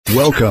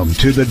Welcome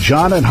to the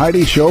John and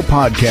Heidi Show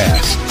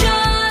podcast.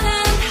 John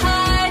and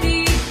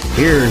Heidi.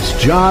 Here's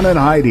John and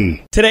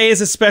Heidi. Today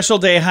is a special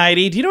day,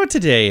 Heidi. Do you know what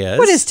today is?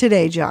 What is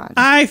today, John?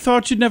 I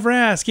thought you'd never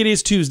ask. It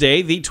is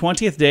Tuesday, the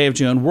 20th day of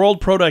June,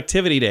 World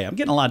Productivity Day. I'm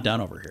getting a lot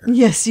done over here.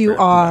 Yes, you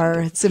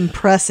are. It's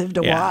impressive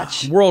to Yeah.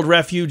 watch. World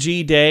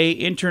Refugee Day,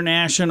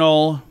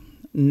 International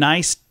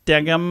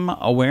Nystagm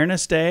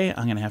Awareness Day.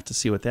 I'm going to have to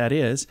see what that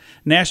is.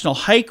 National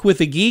Hike with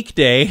a Geek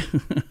Day.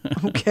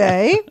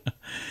 Okay.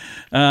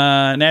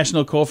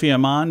 National Kofi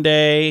Annan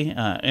Day,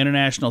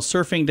 International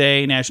Surfing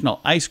Day,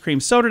 National Ice Cream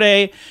Soda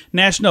Day,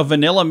 National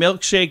Vanilla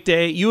Milkshake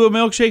Day. You a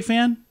milkshake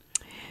fan?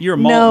 You're a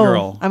malt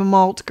girl. I'm a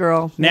malt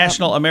girl.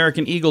 National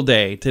American Eagle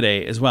Day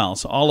today as well.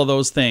 So all of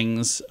those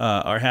things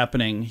are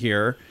happening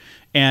here.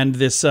 And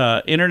this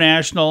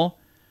International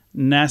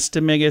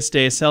Nystagmus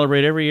Day is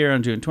celebrated every year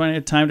on June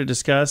 20th. Time to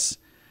discuss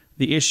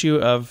the issue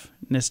of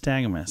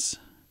nystagmus,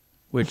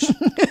 which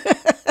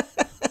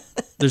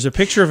there's a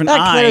picture of an eye.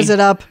 That clears it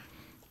up.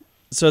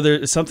 So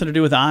there's something to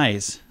do with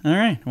eyes. All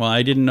right. Well,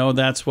 I didn't know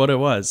that's what it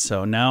was.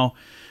 So now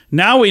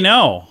we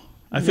know.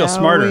 I feel Now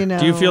smarter. we know.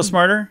 Do you feel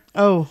smarter?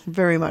 Oh,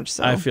 very much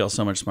so. I feel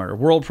so much smarter.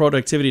 World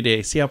Productivity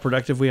Day. See how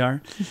productive we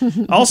are?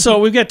 Also,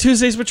 we've got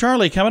Tuesdays with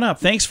Charlie coming up.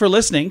 Thanks for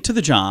listening to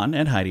the John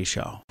and Heidi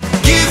Show.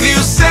 Give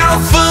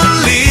yourself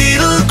a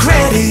little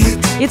credit.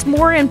 It's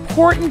more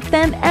important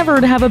than ever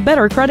to have a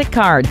better credit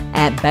card.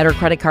 At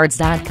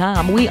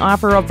bettercreditcards.com, we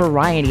offer a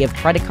variety of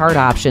credit card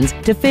options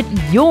to fit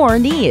your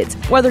needs.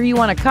 Whether you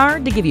want a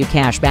card to give you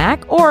cash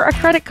back or a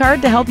credit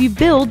card to help you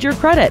build your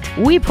credit,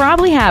 we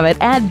probably have it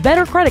at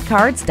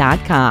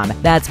bettercreditcards.com.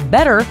 That's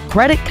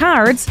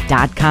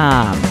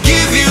bettercreditcards.com.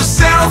 Give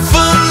yourself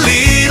a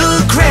little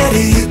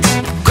credit.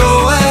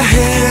 Go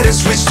ahead and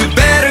switch to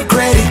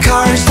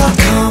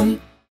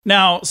bettercreditcards.com.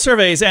 Now,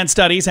 surveys and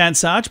studies and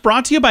such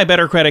brought to you by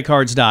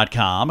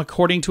bettercreditcards.com.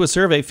 According to a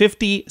survey,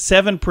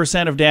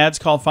 57% of dads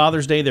call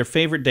Father's Day their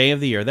favorite day of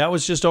the year. That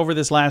was just over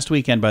this last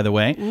weekend, by the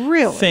way.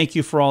 Really? Thank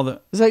you for all the...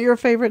 Is that your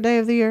favorite day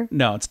of the year?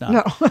 No, it's not.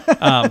 No.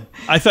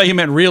 I thought you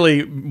meant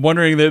really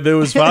wondering that there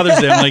was Father's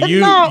Day. I'm like,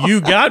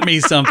 you got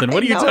me something.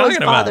 What are you No, talking it's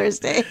about? Father's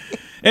Day.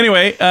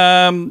 Anyway,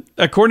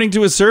 according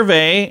to a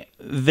survey,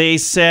 they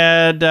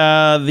said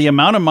the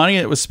amount of money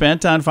that was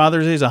spent on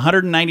Father's Day is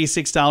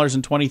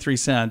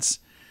 $196.23.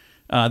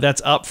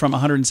 That's up from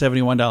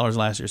 $171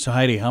 last year. So,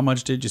 Heidi, how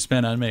much did you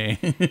spend on me?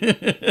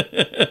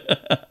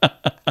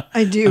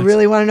 Do you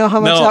really want to know how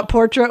much that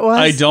portrait was?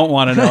 I don't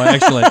want to know,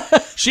 actually.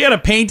 She had a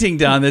painting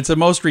done that's the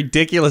most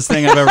ridiculous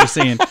thing I've ever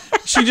seen.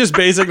 She just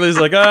basically is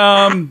like,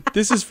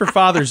 this is for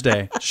Father's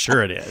Day.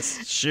 Sure it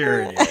is.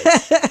 Sure it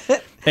is.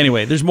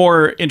 Anyway, there's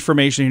more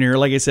information here.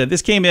 Like I said,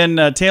 this came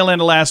in tail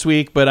end of last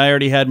week, but I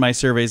already had my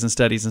surveys and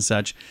studies and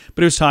such.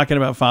 But it was talking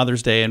about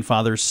Father's Day and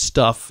Father's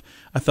stuff.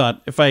 I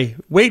thought if I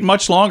wait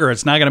much longer,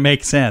 it's not going to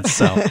make sense.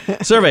 So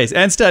surveys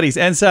and studies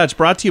and such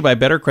brought to you by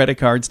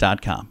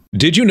bettercreditcards.com.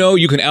 Did you know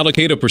you can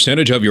allocate a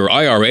percentage of your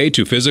IRA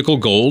to physical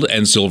gold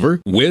and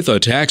silver with a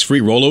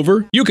tax-free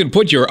rollover? You can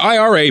put your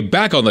IRA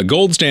back on the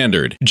gold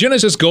standard.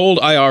 Genesis Gold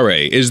IRA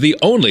is the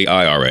only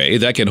IRA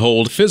that can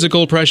hold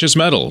physical precious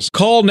metals.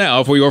 Call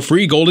now for your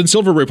free gold and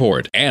silver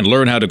report and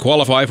learn how to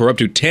qualify for up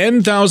to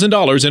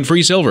 $10,000 in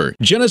free silver.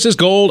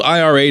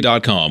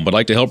 GenesisGoldIRA.com would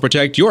like to help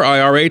protect your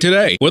IRA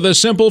today with a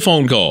simple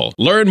phone call.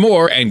 Learn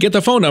more and get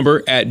the phone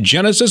number at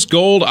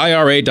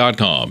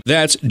GenesisGoldIRA.com.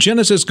 That's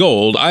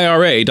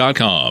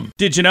GenesisGoldIRA.com.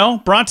 Did you know?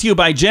 Brought to you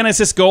by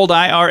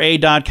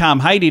GenesisGoldIRA.com.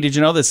 Heidi, did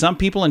you know that some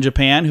people in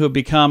Japan who have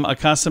become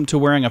accustomed to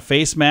wearing a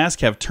face mask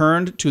have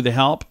turned to the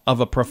help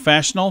of a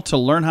professional to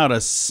learn how to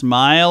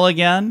smile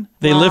again?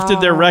 They lifted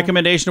their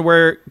recommendation to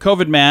wear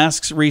COVID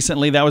masks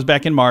recently. That was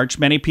back in March.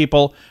 Many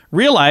people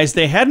realized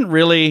they hadn't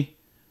really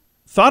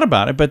thought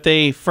about it, but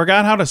they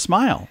forgot how to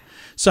smile.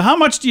 So how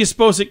much do you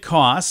suppose it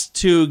costs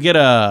to get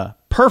a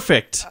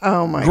perfect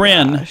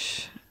grin?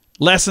 Gosh.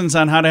 Lessons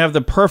on how to have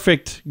the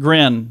perfect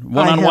grin.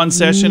 One-on-one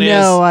session is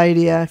no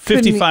idea.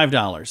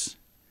 $55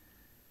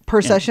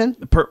 Per session?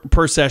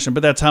 per session.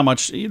 But that's how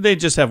much they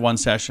just have one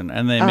session,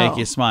 and they make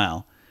you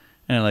smile.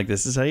 And they're like,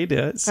 "This is how you do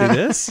it. See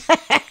this?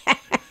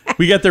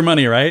 We get their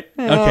money, right?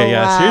 Okay,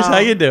 yes. Here's how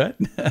you do it."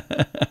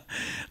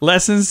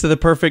 Lessons to the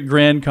perfect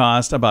grin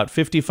cost about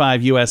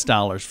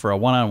 $55 for a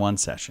one-on-one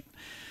session.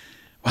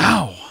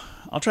 Wow.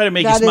 I'll try to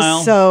make you smile. That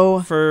is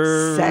so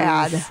for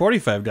sad.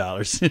 $45.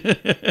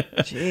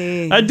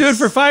 Jeez. I'd do it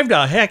for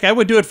 $5. Heck, I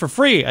would do it for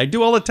free. I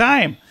do all the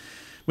time.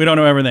 We don't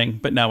know everything,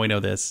 but now we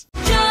know this.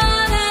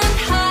 John and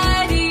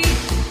Heidi.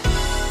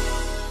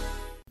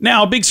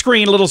 Now, big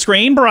screen, little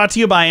screen, brought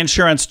to you by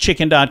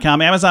InsuranceChicken.com.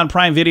 Amazon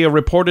Prime Video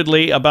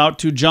reportedly about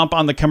to jump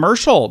on the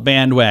commercial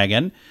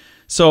bandwagon.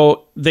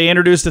 So they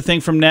introduced a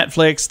thing from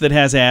Netflix that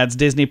has ads,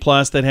 Disney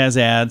Plus that has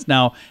ads.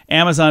 Now,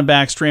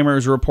 Amazon-backed streamer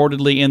is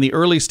reportedly in the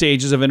early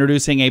stages of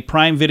introducing a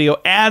Prime Video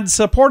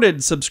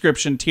ad-supported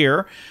subscription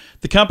tier.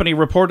 The company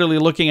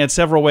reportedly looking at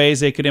several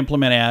ways they could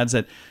implement ads,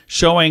 at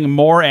showing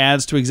more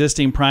ads to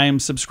existing Prime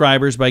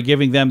subscribers by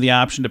giving them the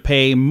option to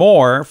pay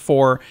more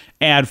for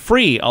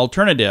ad-free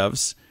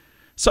alternatives.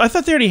 So I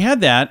thought they already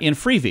had that in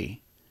Freevee.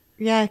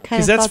 Yeah, I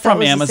kind of. Because that's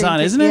from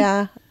Amazon, isn't it?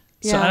 Yeah.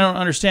 So I don't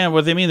understand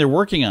what they mean. They're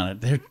working on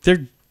it.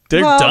 They're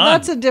well, done.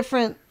 that's a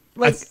different.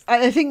 Like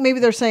I think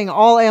maybe they're saying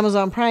all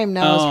Amazon Prime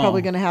now is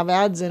probably going to have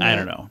ads in it. I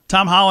don't know.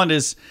 Tom Holland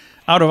is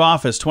out of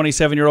office.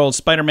 27-year-old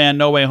Spider-Man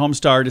No Way Home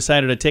star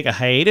decided to take a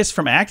hiatus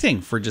from acting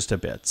for just a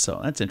bit.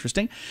 So that's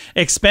interesting.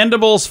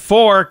 Expendables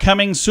 4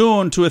 coming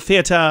soon to a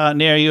theater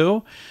near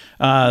you.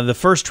 The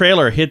first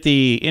trailer hit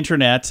the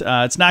internet.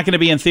 It's not going to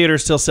be in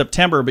theaters till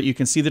September, but you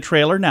can see the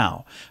trailer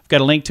now. I've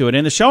got a link to it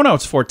in the show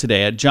notes for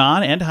today at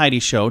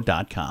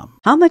johnandheidishow.com.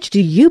 How much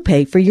do you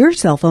pay for your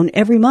cell phone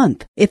every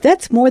month? If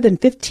that's more than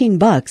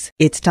 $15,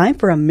 it's time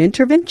for a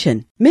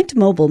Mintervention. Mint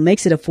Mobile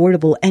makes it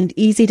affordable and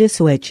easy to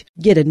switch.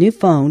 Get a new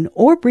phone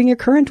or bring your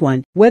current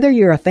one. Whether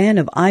you're a fan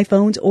of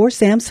iPhones or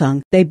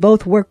Samsung, they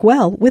both work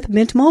well with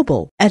Mint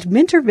Mobile. At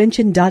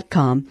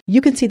Mintervention.com,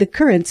 you can see the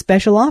current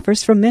special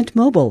offers from Mint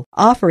Mobile,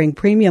 offering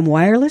premium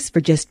wireless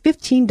for just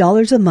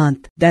 $15 a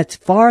month. That's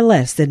far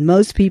less than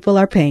most people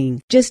are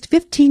paying. Just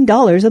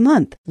 $15 a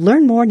month.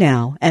 Learn more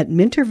now at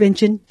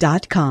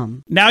Mintervention.com.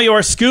 Now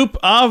your scoop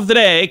of the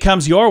day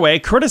comes your way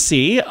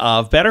courtesy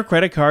of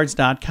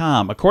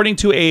BetterCreditCards.com. According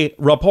to a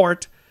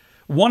report,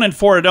 1 in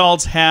 4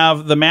 adults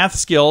have the math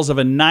skills of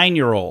a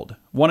 9-year-old.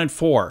 1 in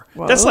 4.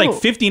 Whoa. That's like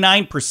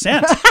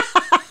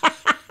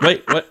 59%.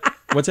 Wait,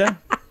 what's that?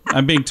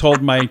 I'm being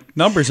told my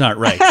numbers aren't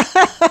right.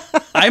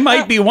 I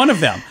might be one of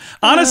them.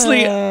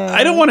 Honestly,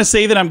 I don't want to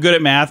say that I'm good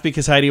at math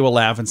because Heidi will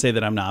laugh and say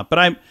that I'm not, but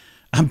I'm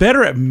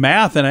better at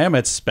math than I am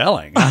at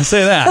spelling. I'll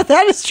say that.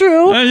 That is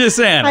true. I'm just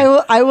saying.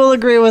 I will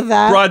agree with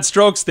that. Broad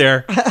strokes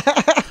there.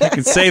 I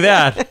can say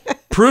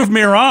that. Prove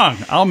me wrong.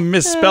 I'll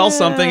misspell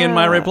something in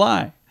my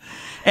reply.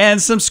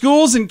 And some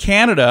schools in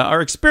Canada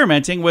are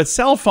experimenting with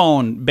cell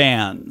phone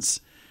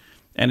bans.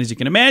 And as you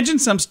can imagine,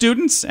 some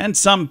students and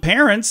some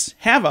parents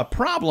have a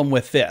problem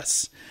with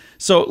this.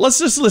 So let's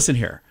just listen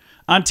here.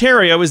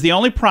 Ontario is the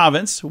only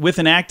province with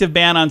an active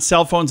ban on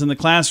cell phones in the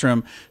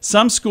classroom.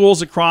 Some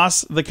schools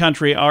across the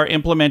country are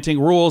implementing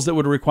rules that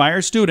would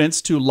require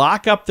students to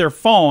lock up their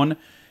phone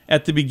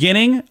at the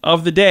beginning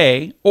of the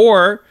day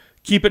or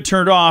keep it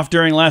turned off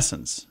during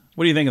lessons.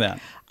 What do you think of that?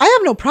 I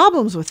have no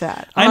problems with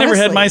that. I never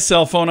had honestly. my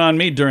cell phone on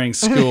me during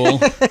school.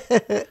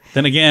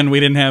 Then again, we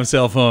didn't have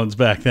cell phones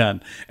back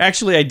then.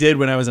 Actually, I did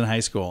when I was in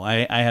high school.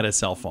 I had a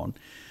cell phone.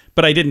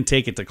 But I didn't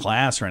take it to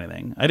class or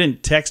anything. I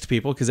didn't text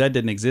people because that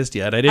didn't exist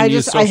yet. I didn't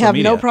use social media. I have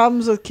no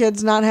problems with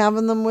kids not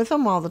having them with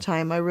them all the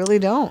time. I really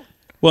don't.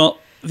 Well,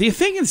 the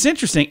thing that's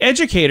interesting,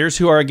 educators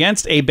who are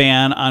against a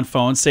ban on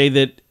phones say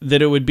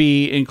that it would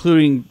be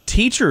including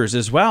teachers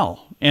as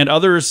well. And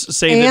others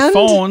say that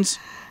phones...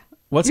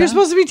 What's You're that?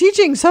 supposed to be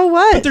teaching, so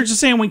what? But they're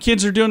just saying when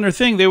kids are doing their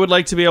thing, they would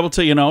like to be able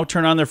to,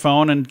 turn on their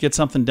phone and get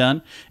something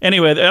done.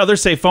 Anyway, the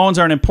others say phones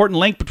are an important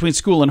link between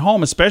school and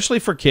home, especially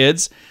for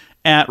kids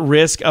at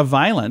risk of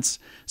violence.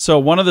 So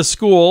one of the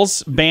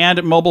schools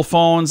banned mobile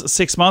phones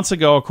 6 months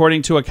ago,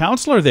 according to a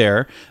counselor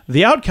there.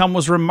 The outcome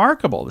was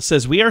remarkable. It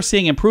says, we are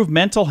seeing improved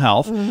mental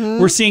health.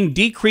 We're seeing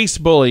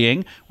decreased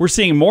bullying. We're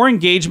seeing more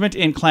engagement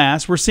in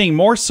class. We're seeing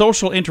more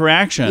social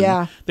interaction.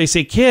 Yeah. They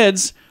say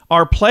kids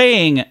are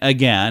playing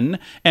again,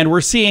 and we're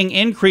seeing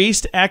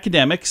increased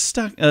academic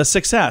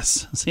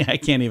success. See, I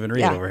can't even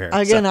read over here.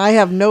 Again, I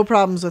have no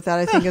problems with that.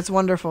 I think it's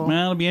wonderful.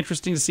 Well, it'll be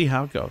interesting to see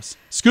how it goes.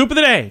 Scoop of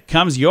the day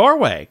comes your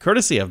way,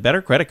 courtesy of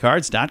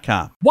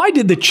BetterCreditCards.com. Why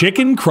did the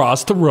chicken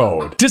cross the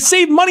road? To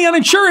save money on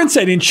insurance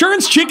at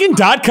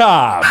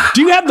InsuranceChicken.com.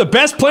 Do you have the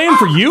best plan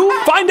for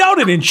you? Find out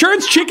at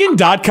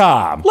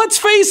InsuranceChicken.com. Let's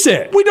face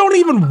it, we don't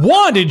even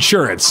want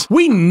insurance.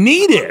 We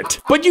need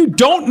it. But you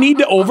don't need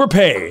to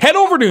overpay. Head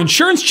over to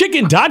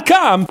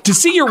InsuranceChicken.com to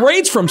see your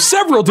rates from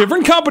several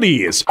different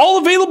companies. All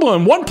available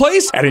in one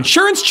place at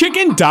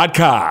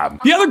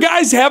InsuranceChicken.com. The other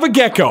guys have a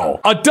gecko,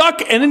 a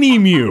duck, and an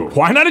emu.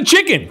 Why not a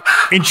chicken?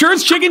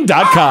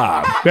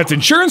 InsuranceChicken.com. That's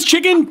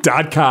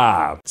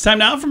InsuranceChicken.com. It's time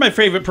now for my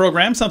favorite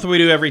program, something we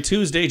do every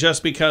Tuesday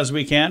just because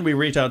we can. We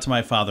reach out to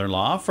my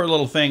father-in-law for a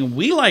little thing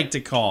we like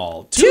to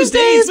call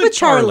Tuesdays with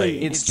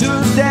Charlie. It's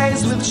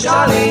Tuesdays with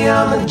Charlie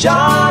on the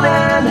John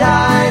and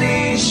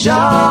Heidi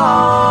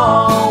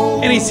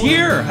Show. And he's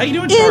here. How you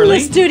doing, In Charlie?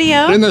 the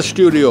studio. In the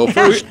studio,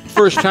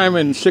 first time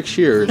in 6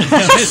 years.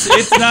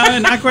 it's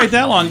not quite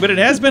that long, but it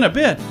has been a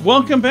bit.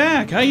 Welcome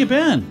back. How you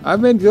been?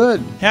 I've been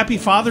good. Happy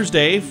Father's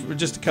Day. For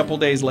just a couple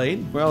days late.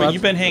 Well, but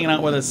you've been hanging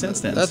out with us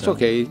since then. That's so.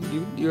 okay.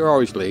 You're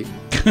always late.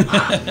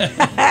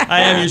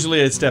 I am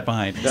usually a step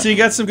behind. So you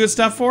got some good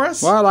stuff for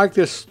us? Well, I like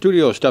this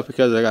studio stuff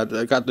because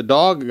I got the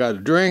dog, I got a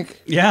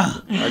drink, Yeah.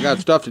 I got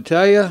stuff to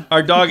tell you.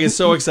 Our dog is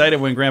so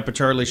excited when Grandpa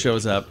Charlie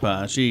shows up.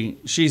 Is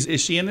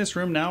she in this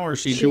room now, or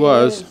She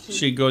was.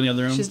 She go in the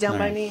other room? She's down All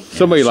by right. me.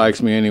 Somebody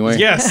likes me anyway.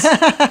 Yes.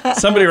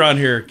 Somebody around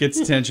here gets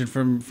attention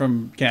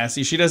from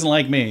Cassie. She doesn't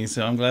like me,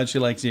 so I'm glad she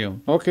likes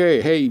you.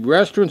 Okay, hey,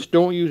 restaurants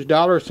don't use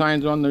dollar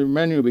signs on their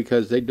menu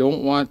because they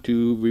don't want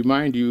to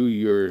remind you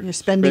you're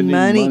spending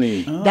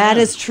money. That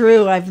is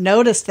true. I've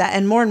noticed that,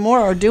 and more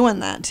are doing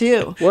that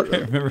too. I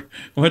remember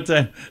one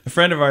time a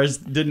friend of ours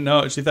didn't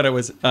know. She thought it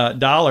was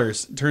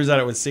dollars. Turns out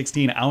it was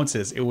 16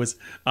 ounces. It was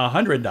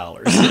 $100.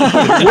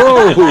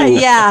 Whoa!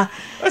 Yeah,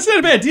 That's not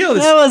a bad deal.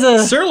 That was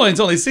a- sirloin's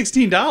only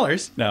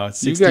 $16. No, it's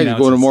 16 You guys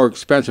ounces. go to more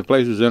expensive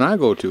places than I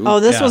go to. Oh,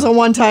 this Yeah. was a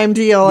one-time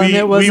deal, and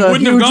it was we a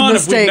wouldn't huge have gone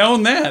mistake. if we'd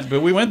known that,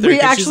 but we went there. We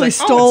 'cause she's actually like,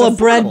 stole it's a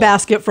bread affordable.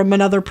 basket from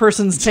another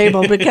person's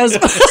table because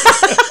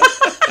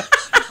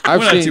I've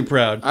We're not seen, too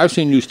proud. I've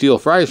seen you steal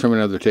fries from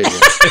another table.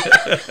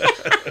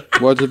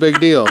 What's the big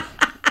deal?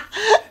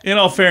 In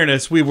all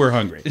fairness, we were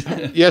hungry.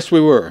 Yes, we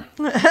were.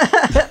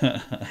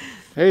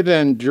 Hey,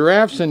 then,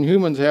 giraffes and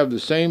humans have the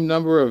same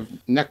number of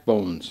neck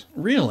bones.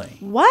 Really?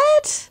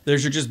 what?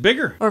 Theirs are just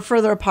bigger. Or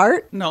further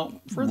apart? No,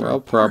 further.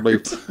 Well, probably.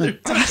 They're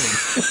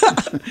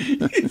touching.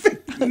 You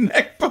think the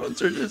neck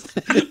bones are just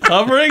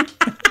hovering?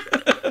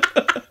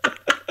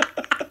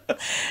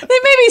 They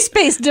may be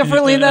spaced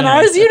differently than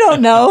ours. You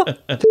don't know.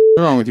 What's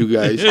wrong with you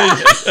guys?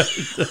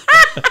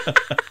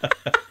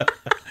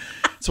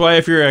 That's why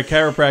if you're a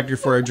chiropractor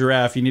for a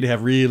giraffe, you need to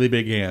have really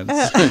big hands.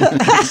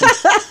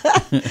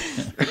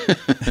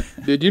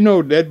 Did you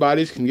know dead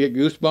bodies can get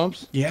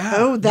goosebumps? Yeah.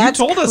 Oh, that's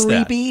you told us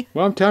that. creepy.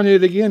 Well, I'm telling you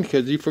it again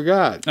because you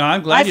forgot. No,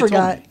 I'm glad I you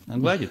forgot. told me.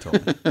 I'm glad you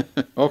told me.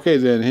 Okay,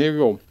 then, here we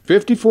go.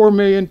 54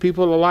 million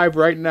people alive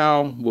right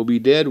now will be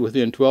dead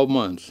within 12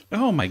 months.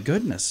 Oh my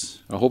goodness.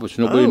 I hope it's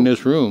nobody in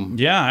this room.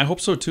 Yeah, I hope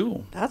so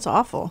too. That's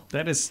awful.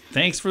 That is.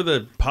 Thanks for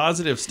the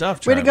positive stuff,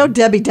 Way Charlie. to go,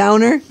 Debbie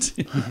Downer.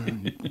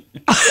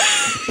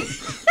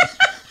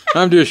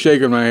 I'm just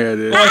shaking my head.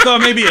 Well, I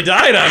thought maybe you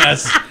died on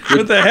us.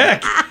 What the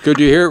heck? Could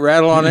you hear it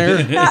rattle on air?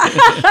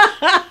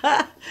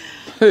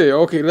 Hey,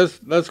 okay,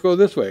 let's go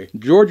this way.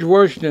 George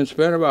Washington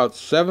spent about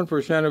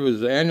 7% of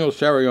his annual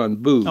salary on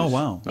booze. Oh,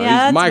 wow.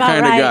 Now, he's my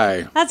kind of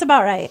guy. That's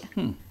about right.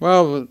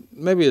 Well,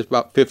 maybe it's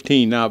about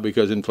 15 now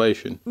because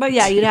inflation. But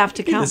yeah, you'd have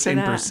to The count for same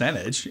that.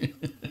 percentage.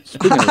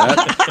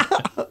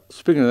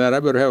 Speaking of that, I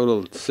better have a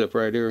little sip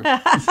right here.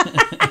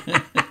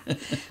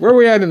 Where are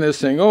we at in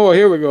this thing? Oh,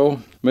 here we go.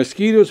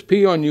 Mosquitoes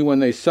pee on you when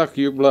they suck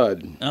your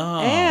blood. Oh,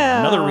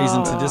 another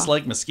reason to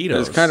dislike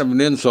mosquitoes. It's kind of an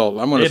insult.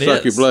 I'm going to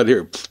suck your blood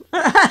here.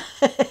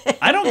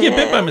 I don't get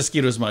bit by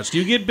mosquitoes much. Do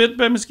you get bit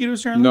by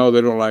mosquitoes, Charlie? No,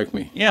 they don't like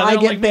me. Yeah, they I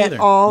don't get like me bit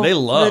either. all They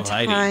love the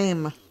Heidi.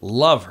 time.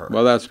 Love her.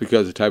 Well, that's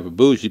because the type of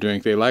booze you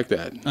drink, they like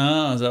that.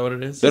 Oh, is that what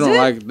it is? They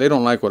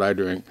don't like what I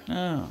drink.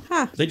 Oh.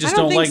 Huh, They just I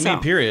don't don't like think so.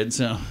 me, period.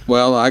 So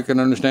Well, I can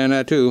understand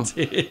that too.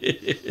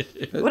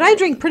 What I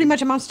drink pretty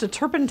much amounts to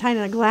turpentine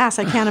in a glass.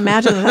 I can't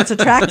imagine that that's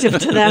attractive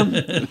to them.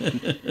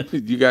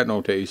 You got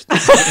no taste. well,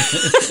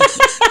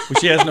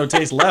 she has no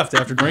taste left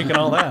after drinking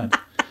all that.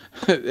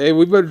 Hey,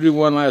 we better do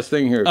one last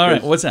thing here. All right,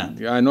 'cause what's that?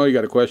 I know you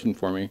got a question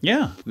for me.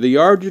 Yeah. The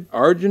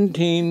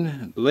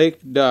Argentine lake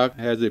duck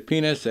has a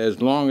penis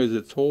as long as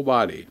its whole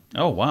body.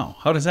 Oh, wow.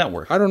 How does that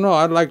work? I don't know.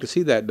 I'd like to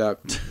see that duck.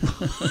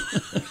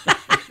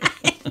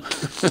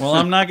 Well,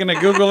 I'm not going to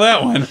Google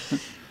that one.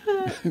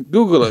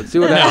 Google it. See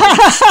what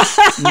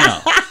happens. No.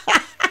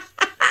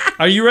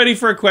 Are you ready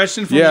for a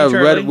question from Yeah, me,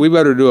 Charlie? we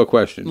better do a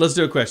question. Let's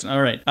do a question.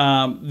 All right.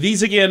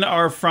 These, again,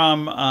 are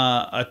from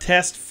a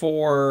test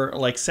for,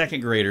 like,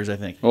 second graders, I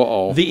think.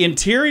 Uh-oh. The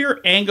interior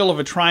angle of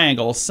a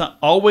triangle,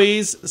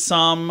 always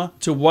sum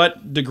to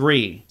what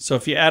degree? So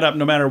if you add up,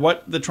 no matter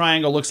what the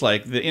triangle looks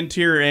like, the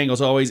interior angle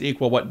is always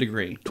equal what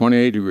degree?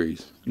 28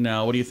 degrees.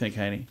 No, what do you think,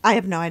 Heidi? I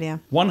have no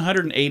idea.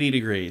 180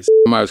 degrees.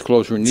 I was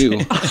closer than you.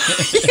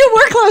 You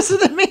were closer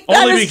than me.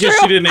 That Only is because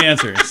true. she didn't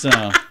answer, so...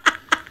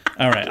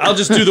 All right, I'll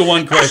just do the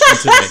one question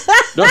today.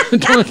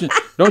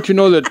 Don't you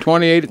know that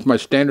 28 is my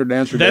standard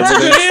answer? That's a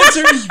every good day?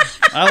 answer.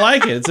 I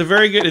like it. It's a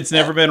very good. It's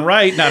never been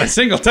right, not a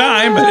single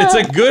time, but it's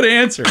a good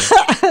answer.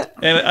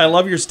 And I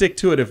love your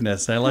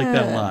stick-to-itiveness. I like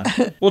that a lot.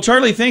 Well,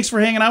 Charlie, thanks for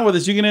hanging out with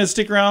us. You going to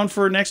stick around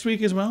for next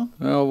week as well?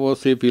 Well, we'll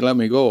see if you let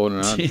me go or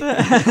not.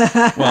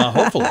 Well,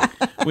 hopefully.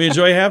 We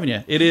enjoy having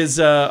you. It is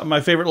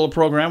my favorite little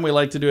program. We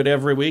like to do it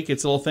every week.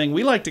 It's a little thing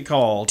we like to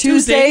call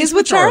Tuesdays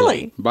with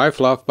Charlie. Bye,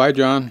 Fluff. Bye,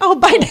 John. Oh,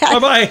 bye,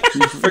 Dad. Bye-bye.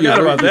 Forgot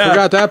about You that.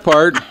 forgot that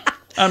part.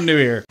 I'm new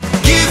here.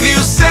 Give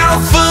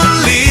yourself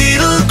a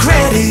little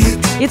credit.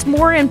 It's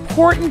more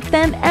important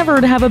than ever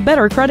to have a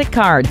better credit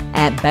card.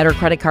 At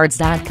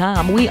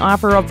bettercreditcards.com, we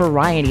offer a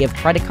variety of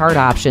credit card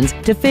options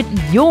to fit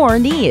your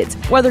needs.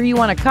 Whether you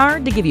want a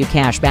card to give you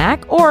cash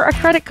back or a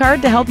credit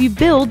card to help you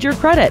build your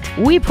credit,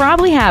 we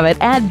probably have it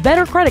at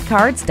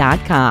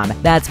bettercreditcards.com.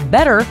 That's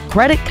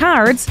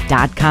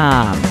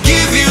bettercreditcards.com.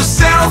 Give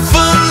yourself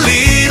a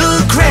little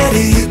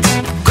credit.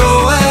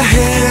 Go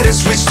ahead and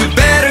switch to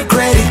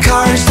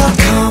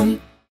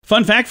bettercreditcards.com.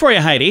 Fun fact for you,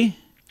 Heidi.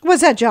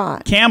 What's that,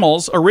 John?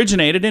 Camels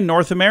originated in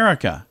North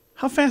America.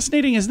 How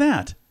fascinating is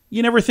that?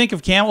 You never think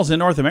of camels in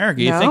North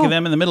America. You No. think of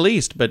them in the Middle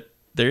East, but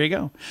there you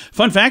go.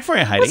 Fun fact for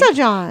you, Heidi. What's that,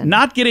 John?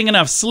 Not getting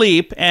enough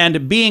sleep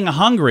and being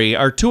hungry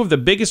are two of the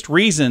biggest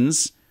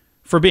reasons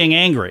for being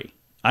angry.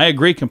 I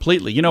agree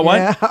completely. You know what?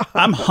 Yeah.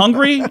 I'm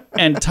hungry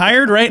and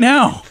tired right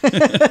now.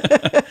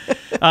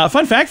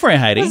 Fun fact for you,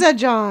 Heidi. What's that,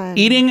 John?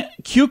 Eating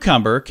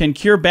cucumber can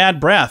cure bad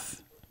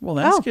breath. Well,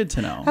 that's good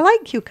to know. I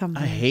like cucumber.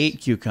 I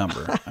hate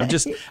cucumber. I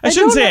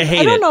shouldn't say I hate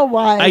it. I don't know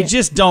why. I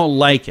just don't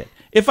like it.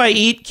 If I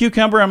eat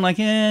cucumber, I'm like,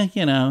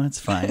 it's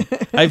fine.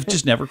 I've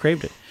just never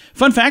craved it.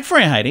 Fun fact for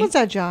you, Heidi. What's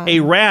that, John? A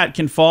rat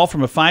can fall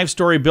from a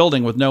 5-story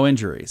building with no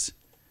injuries.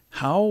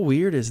 How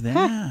weird is that?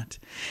 Huh.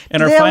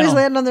 And Do they always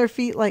land on their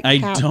feet like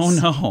cats? I don't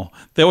know.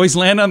 They always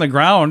land on the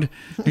ground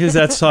because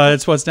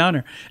that's what's down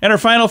there. And our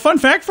final fun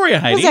fact for you,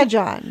 Heidi. What's that,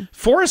 John?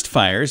 Forest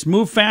fires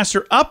move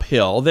faster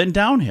uphill than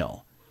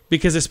downhill.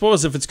 Because I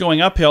suppose if it's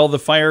going uphill, the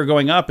fire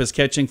going up is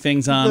catching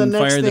things on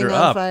fire that are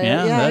up. Fire.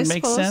 Yeah, that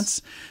makes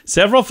sense.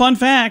 Several fun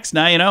facts.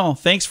 Now you know.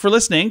 Thanks for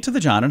listening to the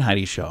John and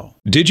Heidi Show.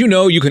 Did you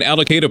know you can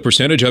allocate a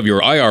percentage of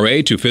your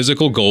IRA to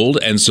physical gold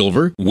and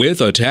silver with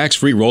a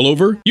tax-free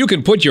rollover? You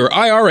can put your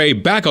IRA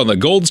back on the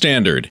gold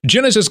standard.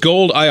 Genesis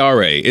Gold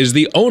IRA is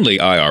the only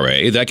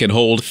IRA that can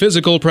hold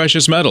physical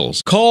precious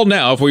metals. Call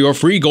now for your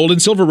free gold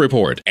and silver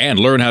report and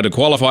learn how to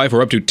qualify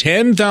for up to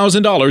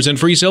 $10,000 in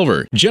free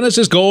silver.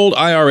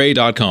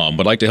 GenesisGoldIRA.com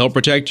would like to help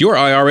protect your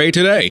IRA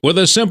today with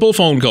a simple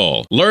phone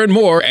call. Learn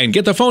more and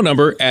get the phone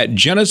number at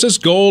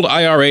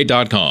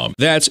GenesisGoldIRA.com.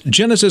 That's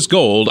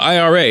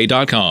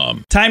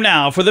GenesisGoldIRA.com. Time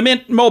now for the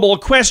Mint Mobile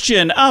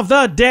question of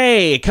the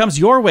day. It comes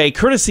your way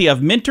courtesy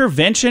of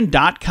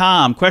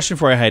Mintervention.com. Question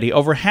for you, Heidi.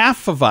 Over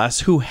half of us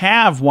who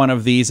have one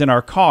of these in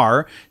our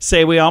car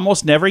say we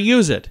almost never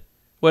use it.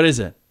 What is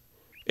it?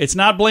 It's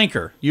not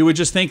blinker. You would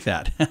just think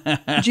that.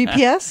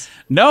 GPS?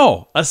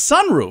 No, a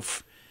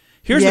sunroof.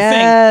 Here's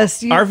the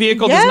thing. Our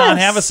vehicle does not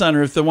have a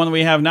sunroof, the one that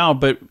we have now,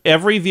 but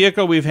every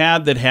vehicle we've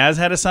had that has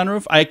had a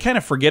sunroof, I kind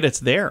of forget it's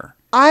there.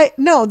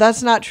 No,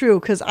 that's not true,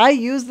 because I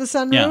use the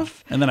sunroof. Yeah,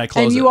 and then I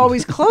close it. And you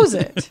always close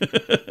it.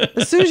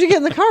 As soon as you get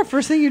in the car,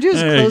 first thing you do is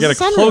close the sunroof. You got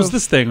to close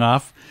this thing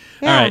off.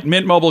 Yeah. All right,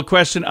 Mint Mobile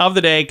question of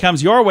the day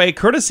comes your way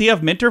courtesy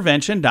of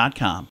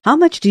Mintervention.com. How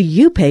much do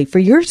you pay for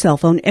your cell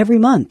phone every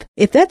month?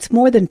 If that's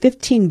more than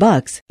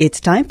 $15, it's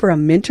time for a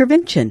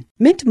Mintervention.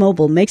 Mint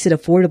Mobile makes it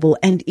affordable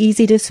and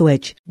easy to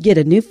switch. Get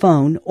a new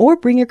phone or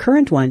bring your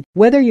current one.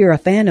 Whether you're a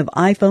fan of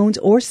iPhones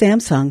or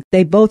Samsung,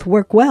 they both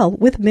work well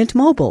with Mint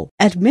Mobile.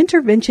 At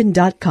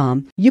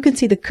Mintervention.com, you can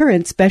see the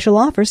current special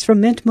offers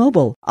from Mint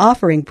Mobile,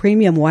 offering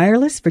premium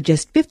wireless for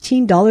just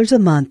 $15 a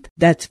month.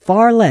 That's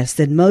far less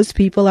than most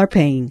people are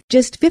paying.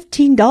 Just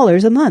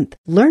 $15 a month.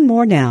 Learn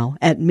more now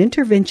at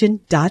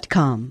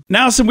Mintervention.com.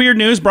 Now some weird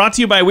news brought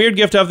to you by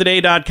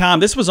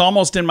WeirdGiftOfTheDay.com. This was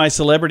almost in my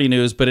celebrity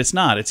news, but it's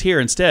not. It's here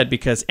instead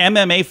because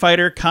MMA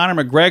fighter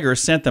Conor McGregor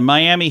sent the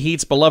Miami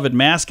Heat's beloved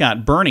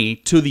mascot Bernie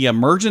to the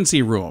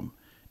emergency room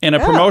in a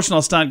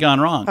promotional stunt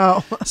gone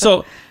wrong.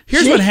 So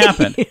here's what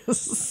happened.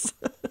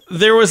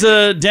 There was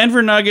a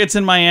Denver Nuggets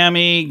and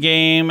Miami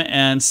game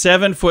and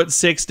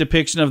 7'6"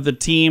 depiction of the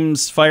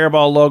team's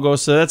Fireball logo.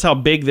 So that's how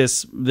big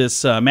this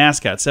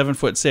mascot,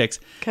 7'6",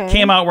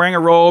 came out wearing a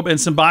robe and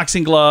some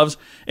boxing gloves.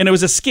 And it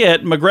was a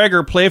skit.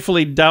 McGregor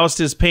playfully doused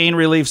his pain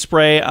relief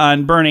spray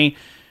on Bernie.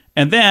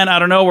 And then,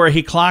 out of nowhere,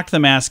 he clocked the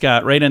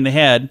mascot right in the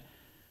head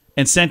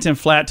and sent him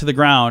flat to the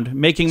ground.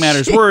 Making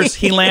matters worse,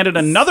 he landed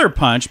another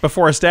punch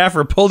before a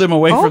staffer pulled him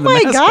away from the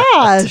mascot. Oh,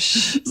 my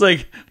gosh. It's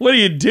like, what are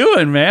you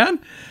doing, man?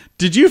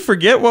 Did you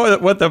forget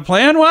what the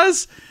plan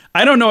was?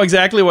 I don't know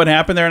exactly what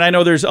happened there, and I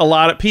know there's a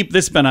lot of people.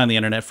 This has been on the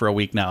internet for a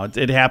week now.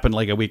 It happened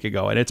like a week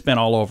ago, and it's been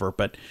all over.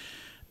 But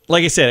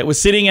like I said, it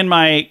was sitting in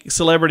my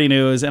celebrity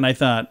news, and I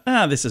thought,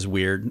 this is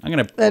weird.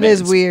 That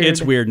is weird.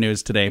 It's weird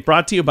news today.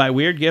 Brought to you by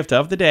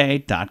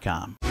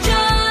WeirdGiftOfTheDay.com.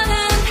 John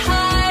and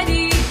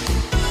Heidi.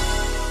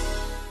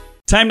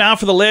 Time now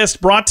for the list,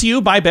 brought to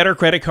you by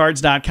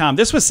BetterCreditCards.com.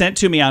 This was sent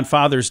to me on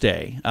Father's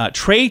Day.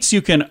 Traits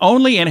you can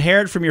only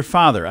inherit from your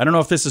father. I don't know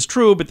if this is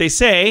true, but they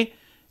say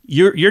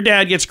your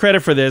dad gets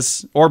credit for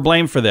this or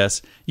blame for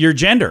this. Your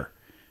gender.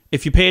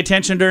 If you pay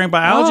attention during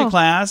biology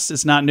class,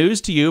 it's not news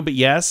to you, but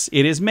yes,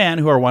 it is men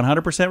who are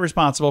 100%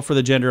 responsible for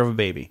the gender of a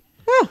baby.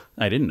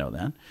 I didn't know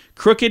that.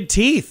 Crooked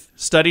teeth.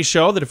 Studies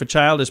show that if a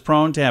child is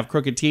prone to have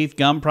crooked teeth,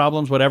 gum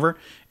problems, whatever,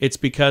 it's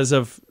because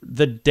of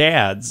the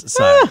dad's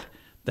side.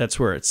 That's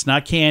where it's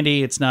not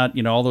candy. It's not,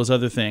 all those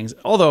other things,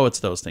 although it's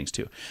those things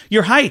too.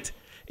 Your height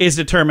is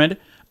determined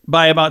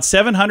by about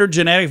 700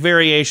 genetic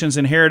variations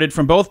inherited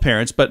from both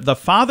parents, but the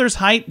father's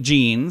height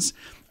genes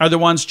are the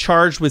ones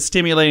charged with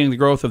stimulating the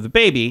growth of the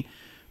baby,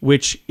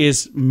 which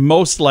is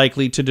most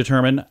likely to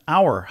determine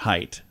our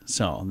height.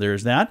 So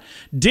there's that.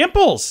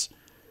 Dimples.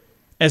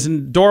 As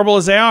adorable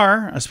as they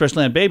are,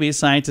 especially on babies,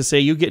 scientists say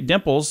you get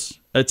dimples.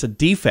 It's a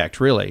defect,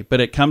 really, but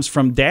it comes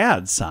from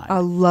dad's side. I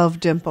love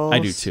dimples. I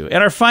do, too.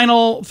 And our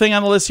final thing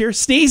on the list here,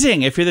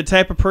 sneezing. If you're the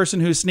type of person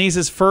who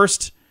sneezes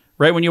first,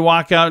 right when you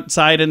walk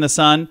outside in the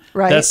sun,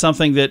 that's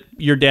something that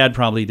your dad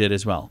probably did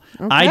as well.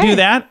 Okay. I do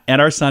that,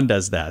 and our son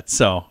does that.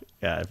 So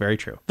Yeah, very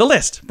true. The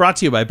List, brought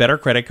to you by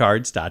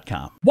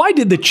BetterCreditCards.com. Why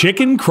did the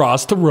chicken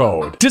cross the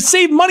road? To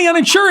save money on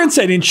insurance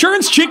at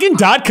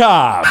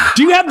InsuranceChicken.com.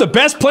 Do you have the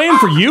best plan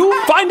for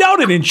you? Find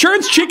out at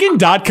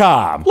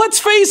InsuranceChicken.com. Let's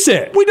face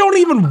it, we don't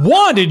even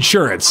want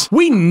insurance.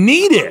 We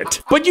need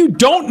it. But you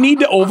don't need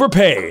to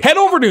overpay. Head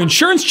over to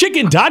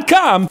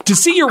InsuranceChicken.com to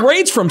see your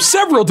rates from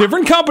several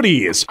different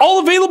companies. All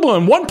available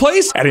in one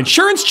place at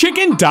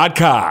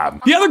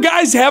InsuranceChicken.com. The other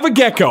guys have a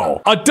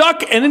gecko, a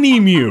duck, and an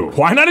emu.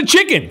 Why not a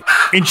chicken?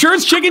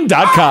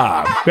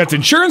 InsuranceChicken.com. That's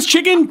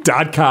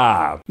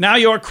InsuranceChicken.com. Now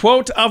your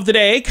quote of the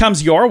day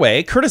comes your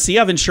way, courtesy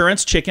of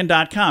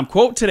InsuranceChicken.com.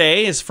 Quote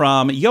today is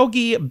from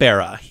Yogi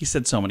Berra. He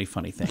said so many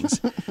funny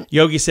things.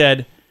 Yogi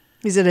said...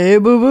 He said, hey,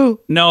 boo-boo.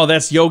 No,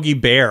 that's Yogi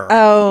Bear.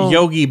 Oh.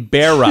 Yogi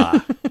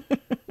Berra.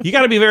 You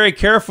got to be very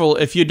careful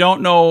if you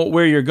don't know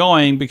where you're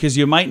going because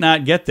you might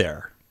not get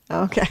there.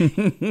 Okay.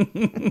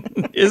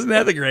 Isn't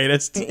that the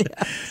greatest?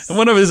 Yes.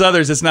 One of his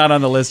others, it's not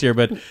on the list here,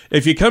 but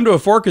if you come to a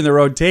fork in the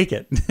road, take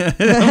it.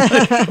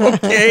 Like,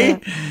 okay.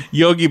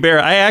 Yogi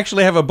Berra. I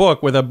actually have a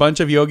book with a bunch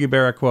of Yogi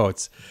Berra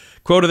quotes.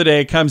 Quote of the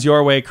day comes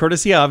your way,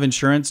 courtesy of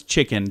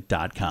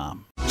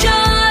InsuranceChicken.com.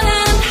 John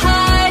and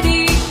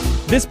Heidi.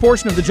 This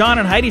portion of the John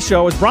and Heidi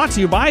Show is brought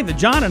to you by the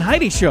John and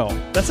Heidi Show.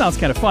 That sounds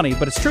kind of funny,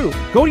 but it's true.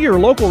 Go to your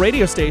local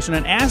radio station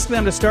and ask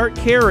them to start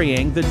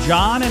carrying the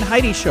John and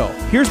Heidi Show.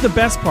 Here's the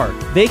best part.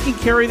 They can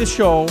carry the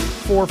show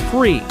for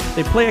free.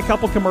 They play a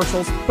couple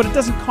commercials, but it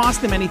doesn't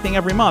cost them anything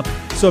every month.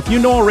 So if you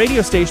know a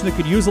radio station that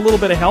could use a little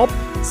bit of help,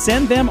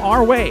 send them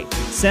our way.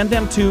 Send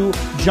them to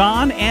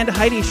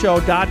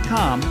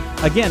johnandheidishow.com.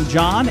 Again,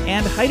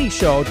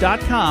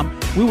 johnandheidishow.com.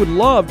 We would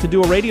love to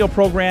do a radio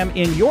program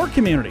in your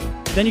community.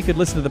 Then you could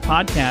listen to the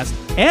podcast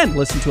and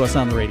listen to us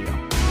on the radio.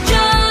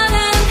 John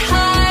and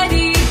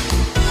Heidi.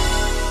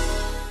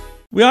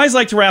 We always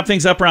like to wrap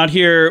things up around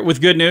here with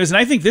good news, and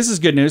I think this is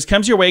good news.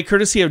 Comes your way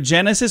courtesy of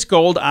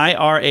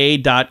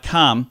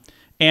GenesisGoldIRA.com.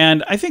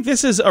 And I think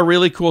this is a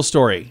really cool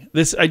story.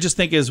 This, I just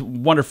think, is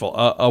wonderful.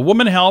 A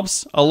woman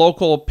helps a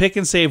local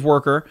pick-and-save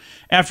worker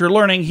after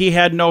learning he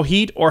had no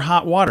heat or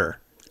hot water.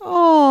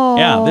 Oh.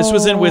 Yeah, this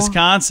was in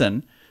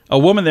Wisconsin. A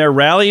woman there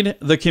rallied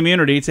the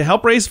community to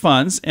help raise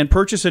funds and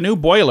purchase a new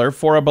boiler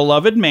for a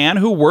beloved man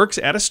who works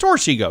at a store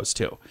she goes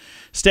to.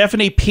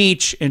 Stephanie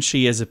Peach, and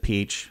she is a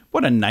peach.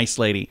 What a nice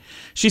lady.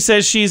 She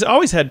says she's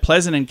always had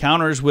pleasant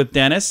encounters with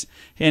Dennis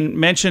and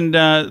mentioned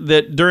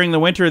that during the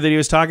winter that he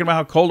was talking about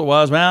how cold it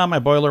was. Well, my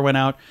boiler went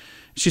out.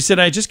 She said,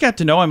 I just got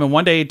to know him, and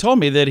one day he told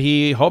me that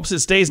he hopes it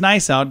stays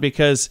nice out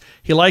because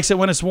he likes it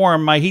when it's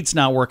warm. My heat's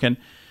not working.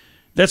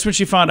 That's when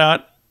she found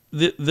out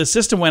the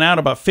system went out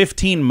about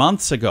 15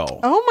 months ago.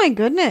 Oh, my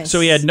goodness. So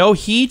he had no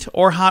heat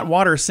or hot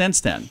water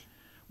since then.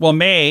 Well,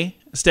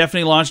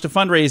 Stephanie launched a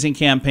fundraising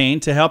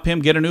campaign to help him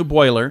get a new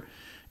boiler.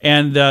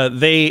 And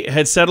they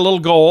had set a little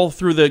goal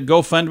through the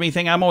GoFundMe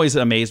thing. I'm always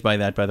amazed by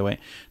that, by the way.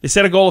 They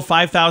set a goal of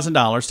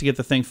 $5,000 to get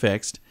the thing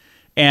fixed.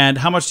 And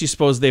how much do you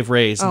suppose they've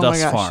raised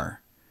thus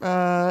far?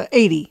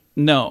 80.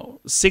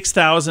 No,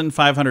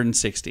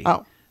 $6,560.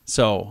 Oh.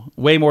 So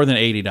way more than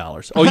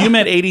 $80. Oh, you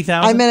meant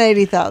 80,000? I meant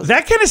 80,000.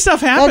 That kind of stuff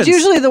happens. That's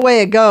usually the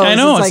way it goes. I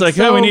know. It's like,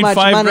 so oh, we need much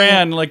money.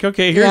 $5,000. Like,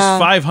 okay, here's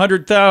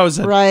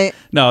 500,000. Right.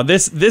 No,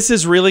 this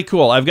is really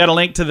cool. I've got a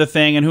link to the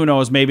thing, and who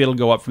knows, maybe it'll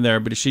go up from there.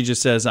 But she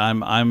just says, oh,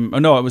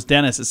 no, it was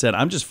Dennis that said,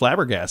 I'm just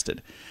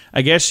flabbergasted.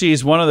 I guess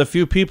she's one of the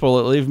few people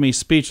that leave me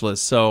speechless.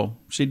 So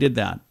she did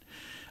that.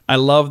 I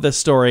love this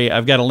story.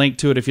 I've got a link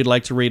to it if you'd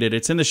like to read it.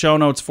 It's in the show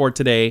notes for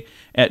today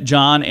at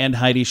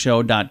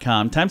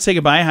johnandheidishow.com. Time to say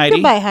goodbye, Heidi.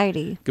 Goodbye,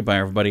 Heidi. Goodbye,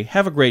 everybody.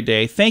 Have a great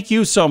day. Thank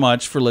you so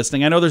much for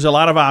listening. I know there's a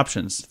lot of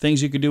options,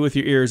 things you could do with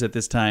your ears at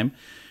this time.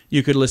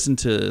 You could listen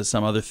to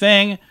some other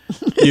thing.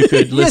 You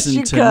could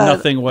listen to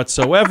nothing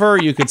whatsoever.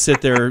 You could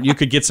sit there. You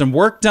could get some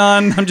work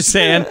done. I'm just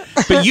saying.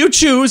 But you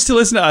choose to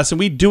listen to us, and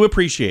we do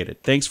appreciate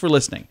it. Thanks for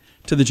listening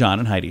to The John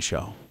and Heidi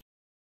Show.